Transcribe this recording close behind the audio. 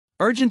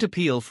Urgent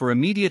appeal for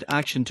immediate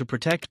action to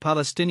protect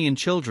Palestinian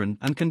children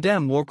and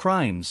condemn war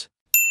crimes.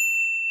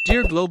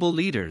 Dear global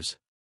leaders,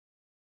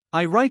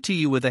 I write to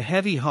you with a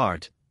heavy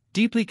heart,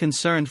 deeply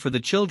concerned for the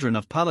children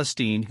of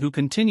Palestine who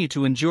continue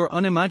to endure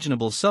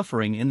unimaginable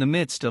suffering in the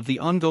midst of the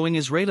ongoing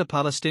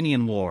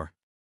Israeli-Palestinian war.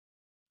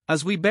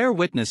 As we bear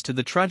witness to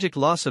the tragic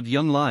loss of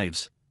young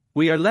lives,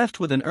 we are left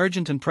with an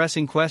urgent and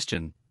pressing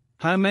question: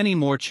 how many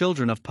more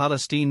children of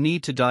Palestine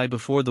need to die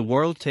before the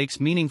world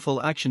takes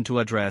meaningful action to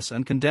address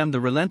and condemn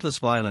the relentless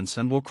violence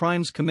and war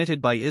crimes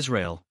committed by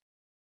Israel?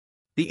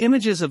 The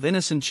images of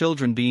innocent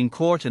children being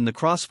caught in the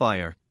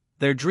crossfire,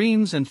 their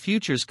dreams and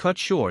futures cut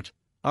short,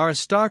 are a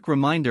stark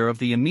reminder of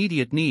the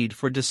immediate need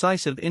for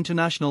decisive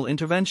international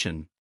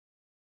intervention.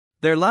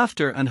 Their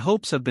laughter and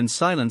hopes have been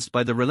silenced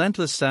by the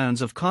relentless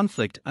sounds of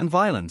conflict and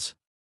violence.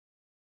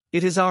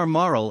 It is our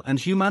moral and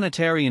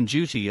humanitarian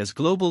duty as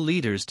global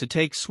leaders to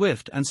take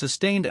swift and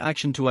sustained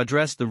action to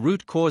address the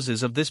root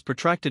causes of this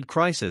protracted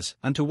crisis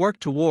and to work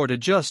toward a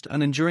just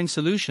and enduring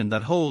solution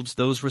that holds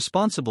those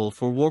responsible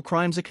for war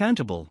crimes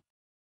accountable.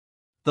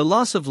 The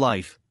loss of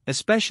life,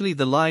 especially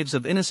the lives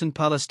of innocent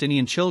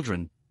Palestinian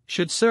children,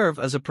 should serve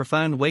as a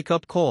profound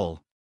wake-up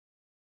call.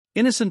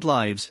 Innocent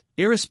lives,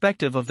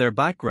 irrespective of their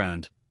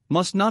background,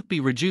 must not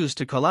be reduced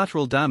to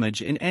collateral damage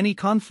in any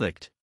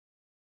conflict.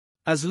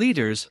 As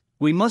leaders,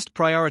 we must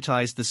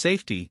prioritize the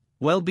safety,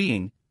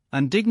 well-being,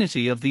 and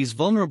dignity of these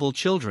vulnerable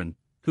children,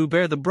 who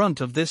bear the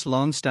brunt of this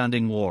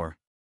long-standing war.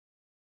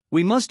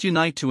 We must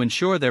unite to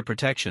ensure their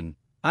protection,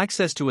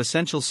 access to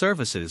essential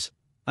services,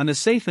 and a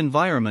safe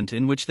environment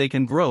in which they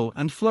can grow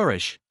and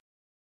flourish.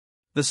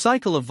 The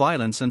cycle of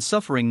violence and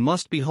suffering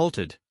must be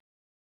halted.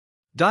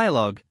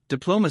 Dialogue,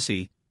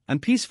 diplomacy,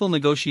 and peaceful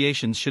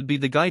negotiations should be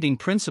the guiding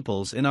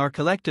principles in our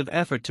collective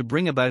effort to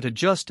bring about a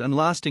just and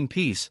lasting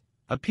peace,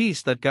 a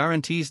peace that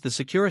guarantees the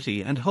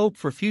security and hope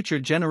for future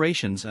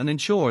generations and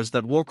ensures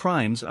that war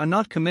crimes are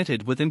not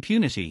committed with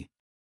impunity.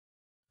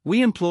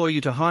 We implore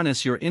you to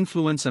harness your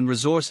influence and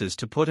resources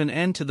to put an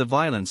end to the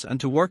violence and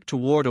to work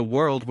toward a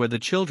world where the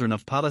children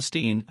of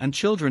Palestine and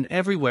children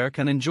everywhere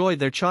can enjoy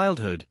their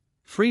childhood,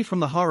 free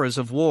from the horrors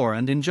of war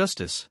and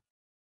injustice.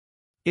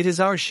 It is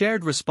our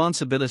shared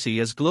responsibility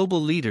as global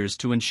leaders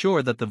to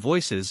ensure that the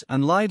voices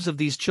and lives of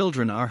these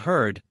children are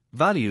heard,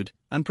 valued,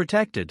 and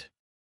protected.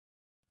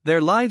 Their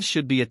lives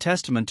should be a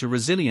testament to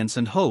resilience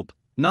and hope,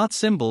 not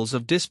symbols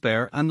of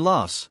despair and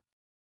loss.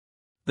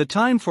 The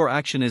time for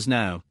action is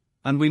now,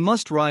 and we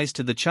must rise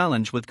to the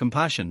challenge with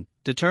compassion,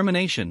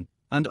 determination,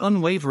 and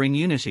unwavering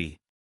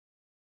unity.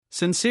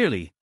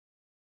 Sincerely,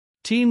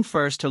 Team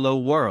First Hello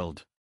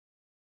World.